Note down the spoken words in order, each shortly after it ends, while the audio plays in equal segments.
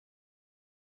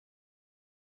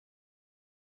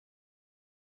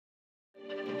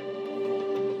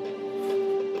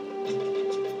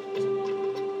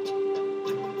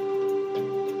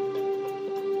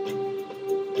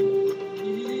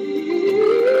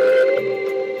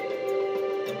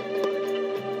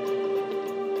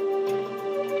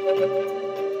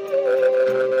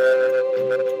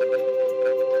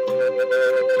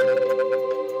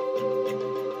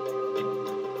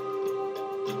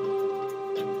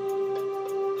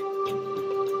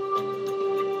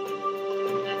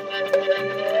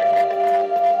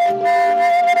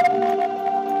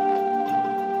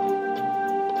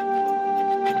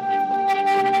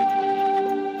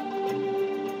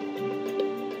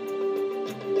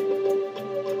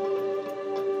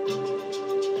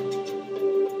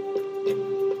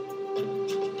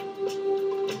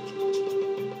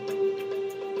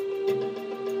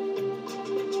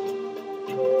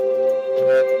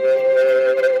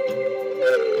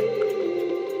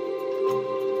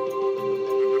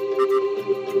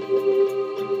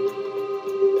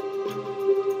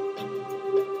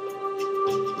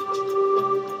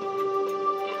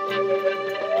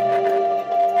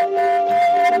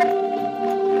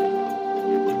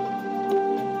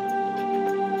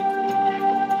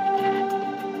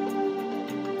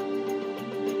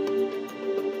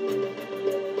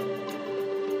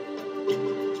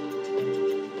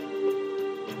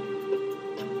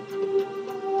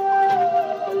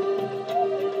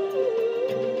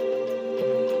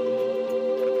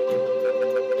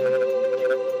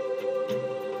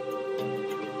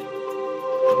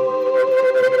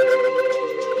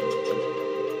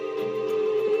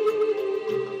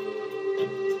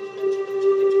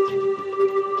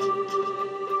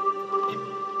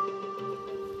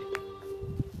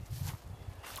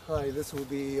This will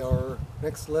be our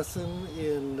next lesson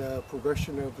in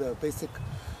progression of the basic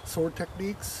sword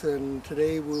techniques, and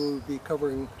today we'll be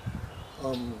covering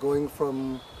going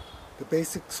from the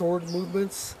basic sword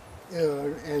movements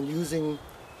and using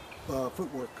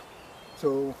footwork.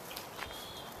 So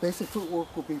basic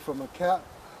footwork will be from a cat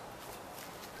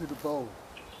to the bow,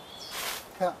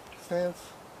 cat stance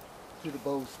to the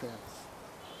bow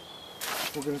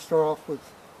stance. We're going to start off with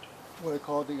what I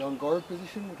call the on guard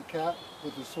position with the cat,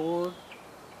 with the sword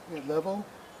at level,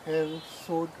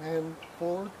 sword hand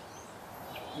forward.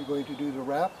 You're going to do the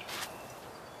wrap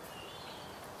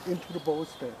into the bow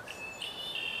stance,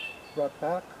 wrap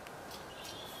back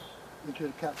into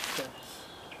the cat stance,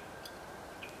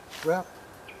 wrap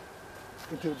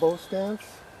into the bow stance,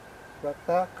 wrap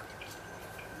back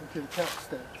into the cat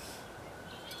stance,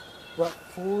 wrap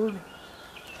forward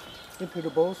into the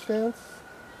bow stance,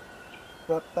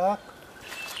 wrap back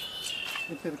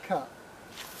into the cat.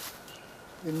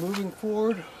 In moving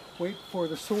forward, wait for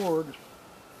the sword,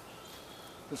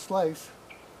 the slice,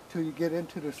 till you get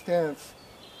into the stance,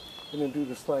 and then do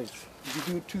the slice. If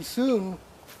you do it too soon,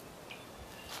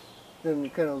 then you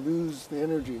kind of lose the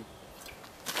energy.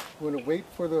 You want to wait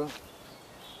for the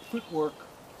footwork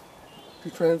to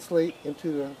translate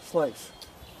into the slice.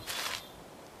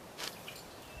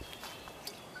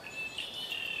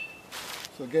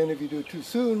 So again, if you do it too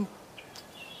soon,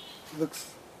 it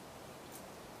looks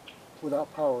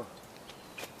without power.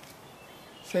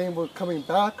 Same with coming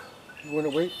back. You want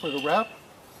to wait for the wrap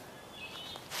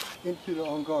into the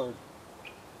on guard.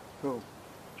 So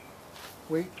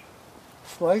wait,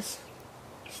 slice,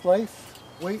 slice,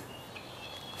 wait,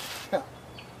 tap.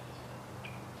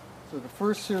 So the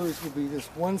first series will be this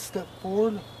one step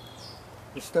forward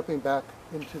and stepping back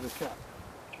into the cat.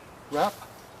 Wrap,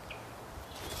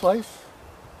 slice,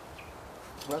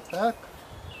 wrap back,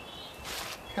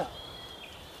 cat.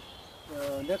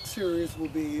 Next series will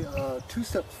be 2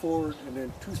 steps forward and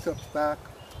then 2 steps back,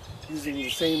 using the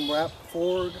same wrap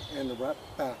forward and the wrap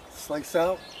back. Slice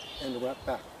out and the wrap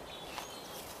back.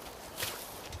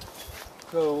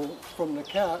 So from the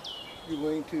cat, you're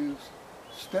going to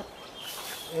step,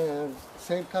 and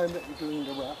same time that you're doing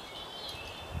the wrap.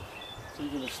 So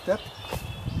you're going to step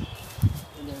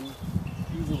and then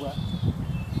do the wrap.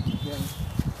 Again,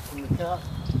 from the cat,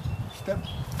 step,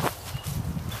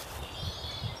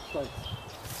 slice.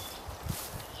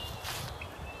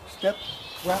 Step,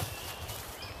 wrap,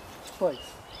 slice.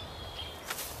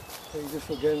 Okay, just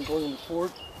again going in the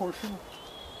forward portion.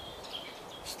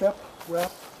 Step,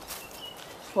 wrap,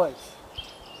 slice.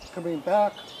 Coming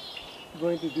back, you're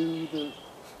going to do the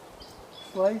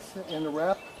slice and the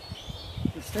wrap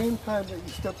at the same time that you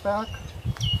step back,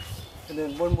 and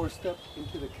then one more step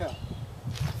into the cat.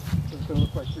 So it's going to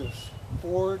look like this.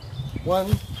 Forward,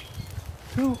 1,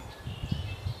 2,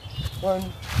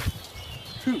 1,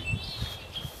 2.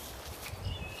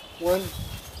 1,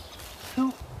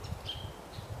 2,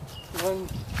 1,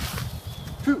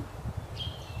 2,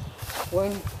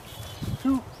 1,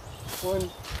 2,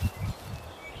 1,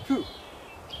 2.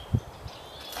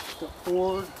 Step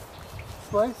forward,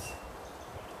 slice,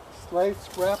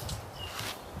 slice, wrap,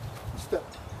 step.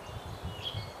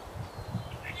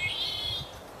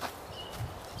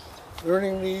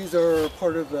 Learning these are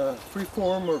part of the free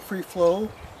form or free flow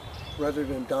rather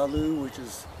than Dalu, which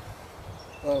is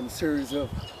a series of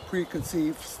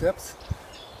preconceived steps.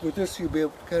 With this, you'll be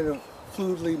able to kind of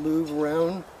fluidly move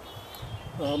around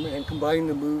and combine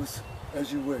the moves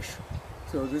as you wish.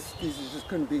 So these are just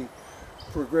going to be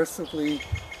progressively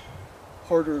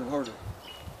harder and harder.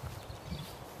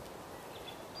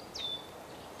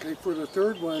 Okay, for the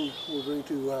third one, we're going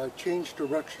to change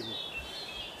direction.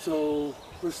 So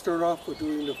let's start off with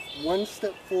doing the 1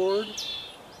 step forward,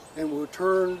 and we'll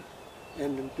turn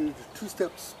and then do the 2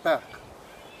 steps back.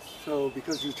 So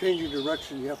because you're changing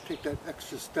direction, you have to take that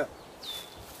extra step.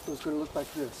 So it's going to look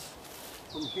like this.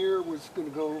 From here, we're just going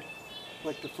to go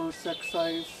like the first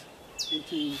exercise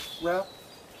into wrap,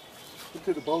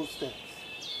 into the bow stance.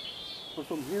 But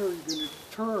from here, you're going to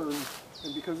turn,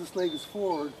 and because this leg is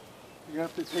forward, you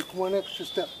have to take 1 extra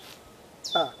step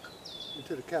back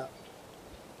into the cat.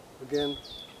 Again,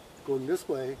 going this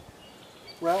way,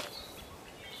 wrap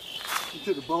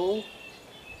into the bow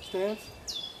stance,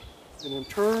 and then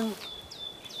turn,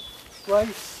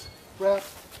 slice, wrap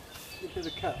into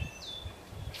the cat.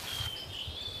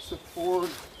 Step forward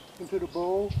into the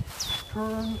bow,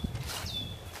 turn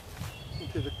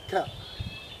into the cat.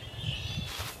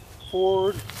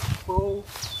 Forward, bow,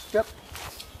 step.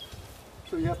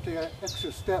 So you have to take an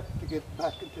extra step to get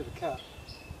back into the cat.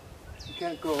 You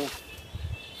can't go like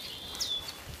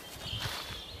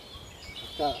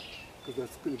that, because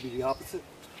that's going to be the opposite.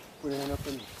 would end up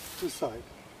on this side.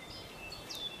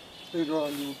 Later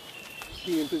on you'll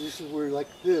be in positions where like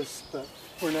this, but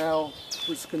for now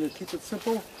we're just going to keep it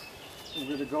simple. We're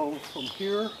going to go from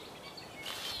here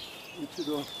into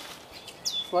the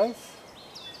slice,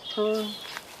 turn,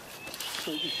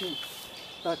 transition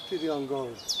back to the en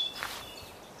garde.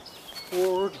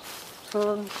 Forward,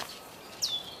 turn,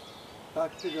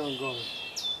 back to the en garde.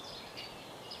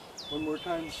 One more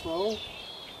time slow.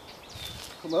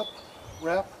 Come up,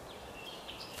 wrap,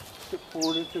 step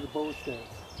forward into the bow stance.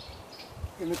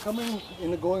 In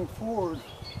the going forward,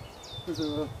 there's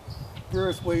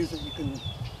various ways that you can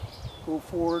go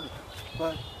forward,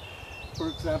 but for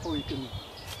example, you can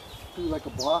do like a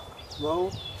block,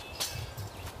 low,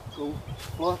 go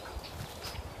block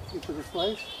into the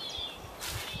slice,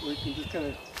 or you can just kind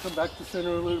of come back to center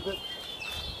a little bit,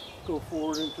 go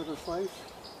forward into the slice,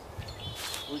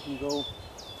 or you can go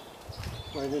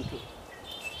right into it.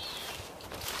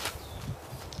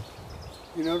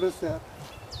 You notice that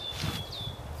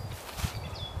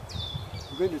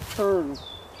I'm going to turn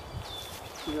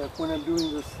so that when I'm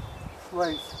doing this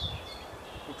slice,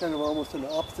 I'm kind of almost in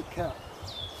the opposite cap.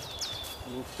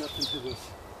 And then step into this.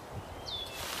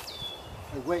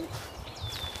 I wait.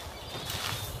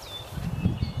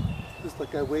 Just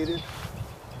like I waited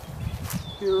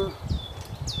here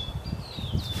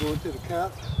to go into the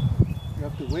cap, you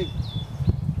have to wait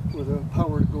for the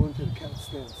power to go into the cap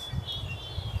stance.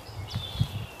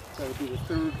 That would be the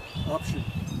third option.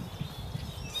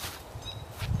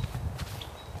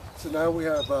 So now we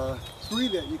have 3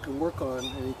 that you can work on,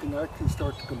 and you can actually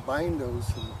start to combine those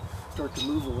and start to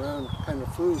move around kind of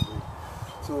fluidly.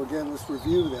 So again, let's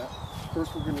review that.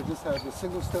 First, we're going to just have a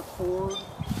single step forward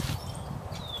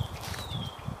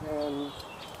and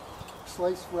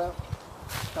slice wrap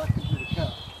back into the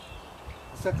cap.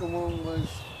 The second one was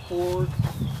forward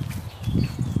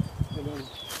and then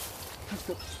 2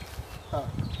 steps back.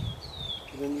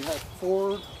 And then you have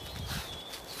forward,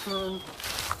 turn,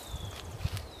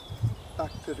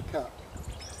 back to the cap.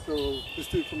 So let's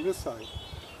do it from this side.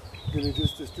 We're going to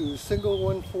just do a single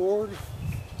one forward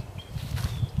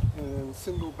and then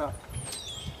single back.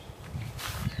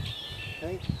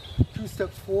 Okay, 2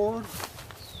 steps forward,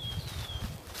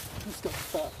 2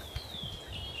 steps back.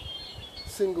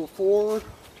 Single forward,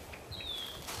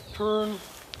 turn,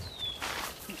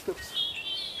 2 steps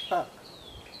back.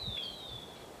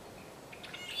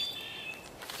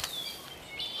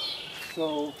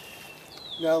 So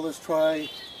now let's try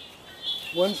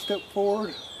 1 step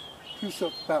forward, 2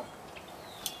 steps back.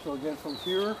 So again, from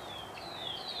here,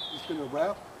 just going to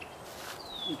wrap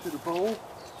into the bow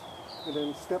and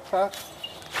then step back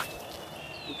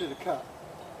into the cap.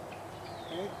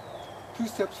 Okay, 2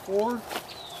 steps forward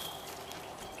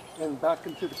and back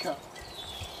into the cap.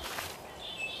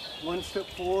 1 step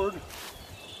forward,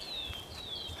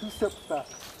 2 steps back.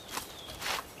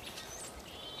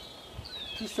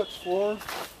 2 steps forward,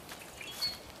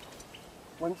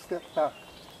 1 step back.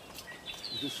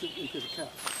 You just sit into the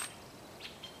cap.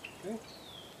 Okay?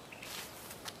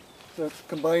 So that's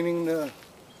combining the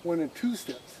 1 and 2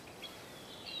 steps.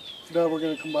 So now we're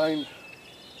going to combine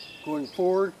going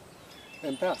forward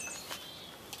and back.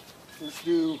 Let's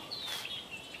do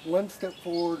 1 step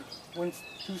forward, 2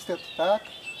 steps back,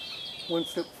 1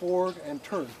 step forward and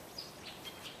turn.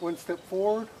 1 step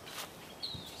forward,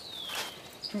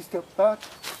 2 steps back,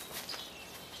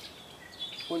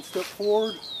 1 step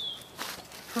forward,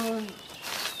 turn,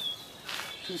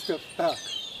 2 steps back.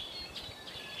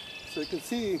 So you can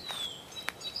see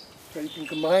that you can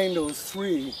combine those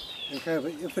 3 and kind of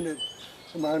an infinite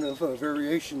amount of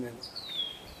variation in it.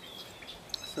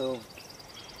 So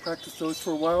practice those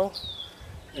for a while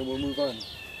and we'll move on.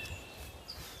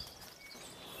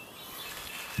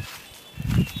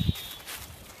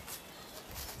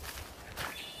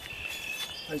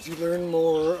 As you learn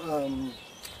more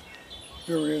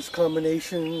various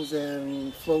combinations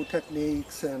and flow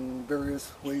techniques and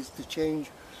various ways to change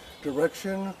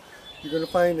direction, you're going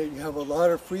to find that you have a lot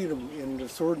of freedom in the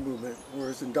sword movement,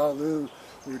 whereas in Da Lu,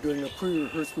 when you're doing a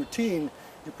pre-rehearsed routine,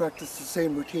 you practice the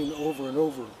same routine over and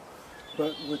over.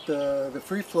 But with the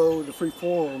free flow, the free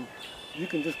form, you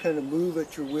can just kind of move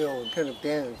at your will and kind of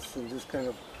dance and just kind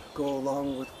of go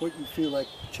along with what you feel like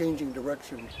changing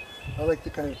direction. I like to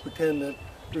kind of pretend that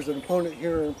there's an opponent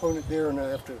here, an opponent there, and I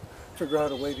have to figure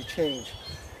out a way to change.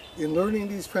 In learning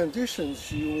these transitions,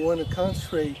 you want to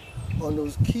concentrate on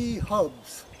those key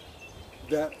hubs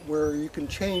where you can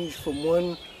change from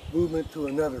one movement to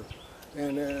another.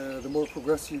 And the more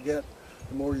progressive you get,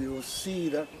 the more you will see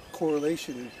that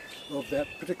correlation of that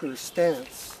particular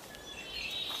stance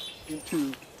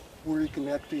into where you can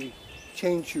actually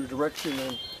change your direction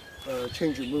and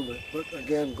change your movement. But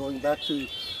again, going back to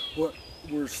what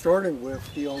we're starting with,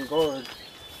 the en garde,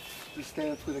 the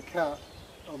stance with a cat,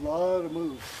 a lot of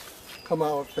moves come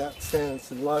out of that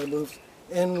stance, and a lot of moves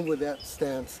end with that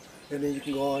stance, and then you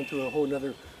can go on to a whole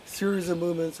nother series of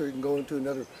movements, or you can go into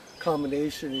another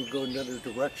combination, and you go in another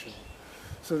direction.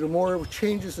 So the more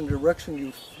changes in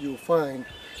direction you'll find,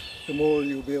 the more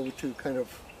you'll be able to kind of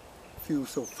feel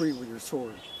so free with your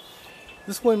sword.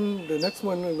 This one, the next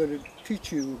one I'm going to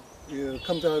teach you,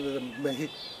 comes out of the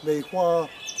Mei Hua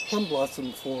plum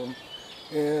blossom form,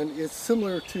 and it's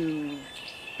similar to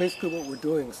basically what we're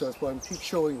doing, so that's why I'm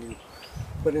showing you.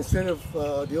 But instead of,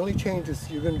 the only change is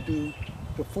you're going to do,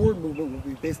 the forward movement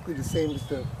will be basically the same as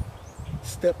the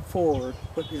step forward,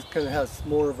 but it kind of has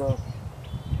more of a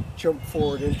jump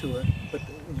forward into it, but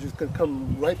you're just going to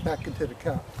come right back into the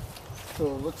cap. So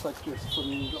it looks like this. From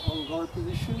the en garde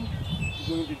position,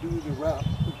 you're going to do the wrap,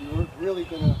 but you're really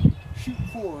going to shoot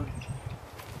forward,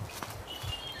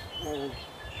 and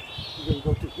you're going to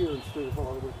go to here instead of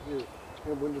all the way to here.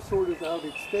 And when the sword is out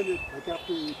extended, like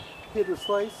after you hit or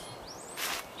slice,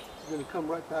 you're going to come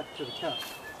right back to the cap.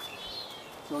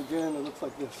 So again, it looks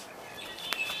like this.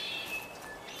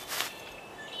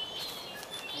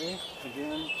 Okay,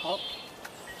 again, up,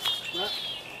 wrap,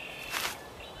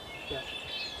 cap.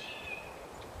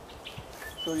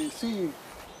 So you see, you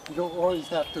don't always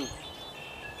have to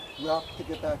wrap to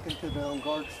get back into the en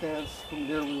garde stance. From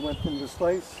there we went from the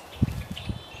slice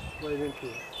right into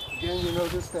it. Again, you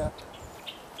notice that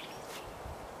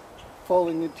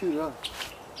falling into the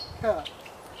cap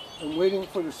and waiting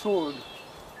for the sword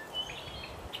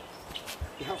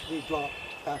to help me drop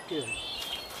back in.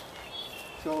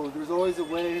 So there's always a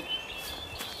way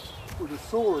where the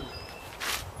sword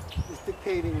is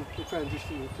dictating the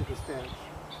transition into the stance.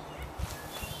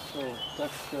 So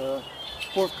that's the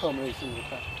fourth combination of the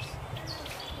practice.